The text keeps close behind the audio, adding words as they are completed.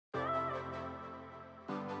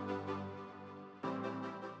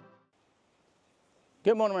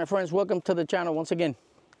Good morning, my friends. Welcome to the channel once again.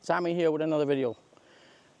 Sammy here with another video.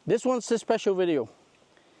 This one's a special video.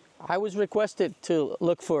 I was requested to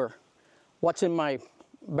look for what's in my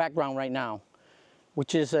background right now,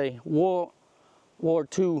 which is a World War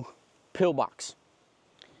II pillbox.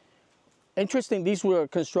 Interesting, these were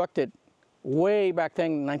constructed way back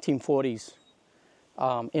then in the 1940s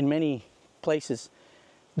in many places.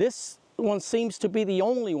 This one seems to be the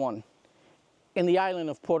only one in the island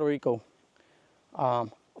of Puerto Rico,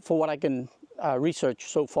 for what I can research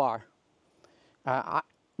so far.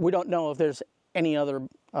 We don't know if there's any other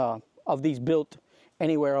of these built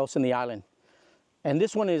anywhere else in the island. And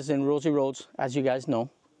this one is in Roosevelt Roads, as you guys know,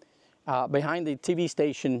 behind the TV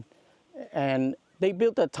station, and they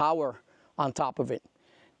built a tower on top of it.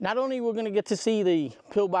 Not only we're going to get to see the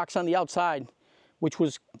pillbox on the outside, which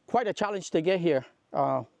was quite a challenge to get here.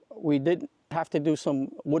 We did have to do some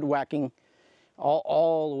woodwhacking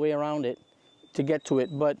all the way around it to get to it,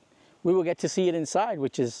 but we will get to see it inside,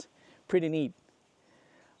 which is pretty neat.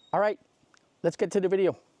 All right, let's get to the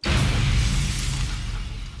video.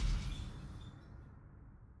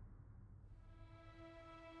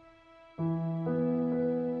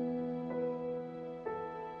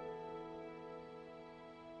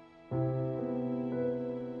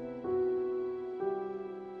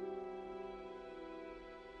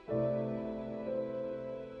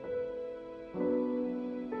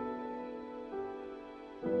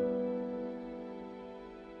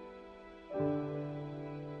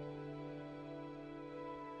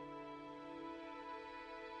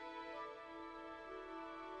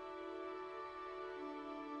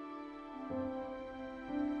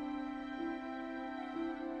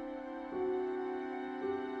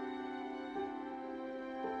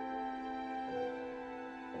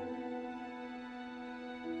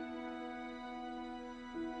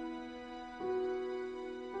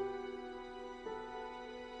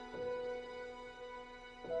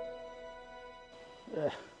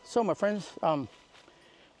 So my friends,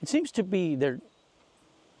 it seems to be there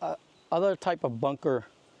other type of bunker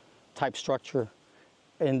type structure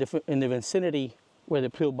in the vicinity where the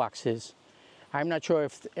pillbox is. I'm not sure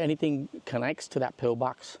if anything connects to that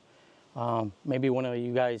pillbox. Maybe one of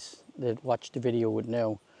you guys that watched the video would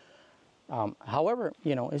know. However,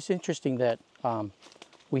 you know, it's interesting that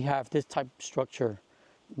we have this type of structure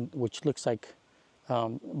which looks like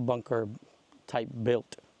bunker type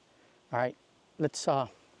built. All right, let's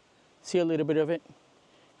see a little bit of it,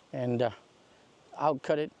 and I'll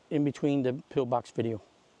cut it in between the pillbox video.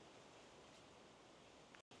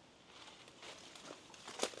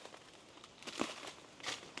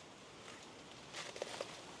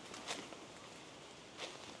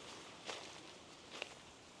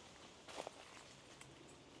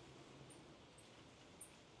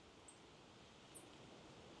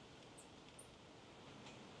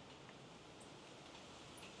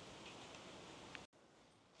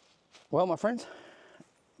 Well, my friends,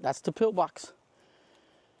 that's the pillbox.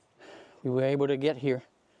 We were able to get here.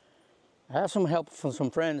 I have some help from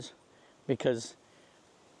some friends because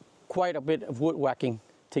quite a bit of woodwhacking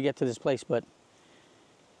to get to this place, but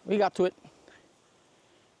we got to it.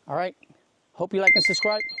 All right, hope you like and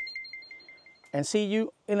subscribe, and see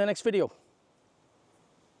you in the next video.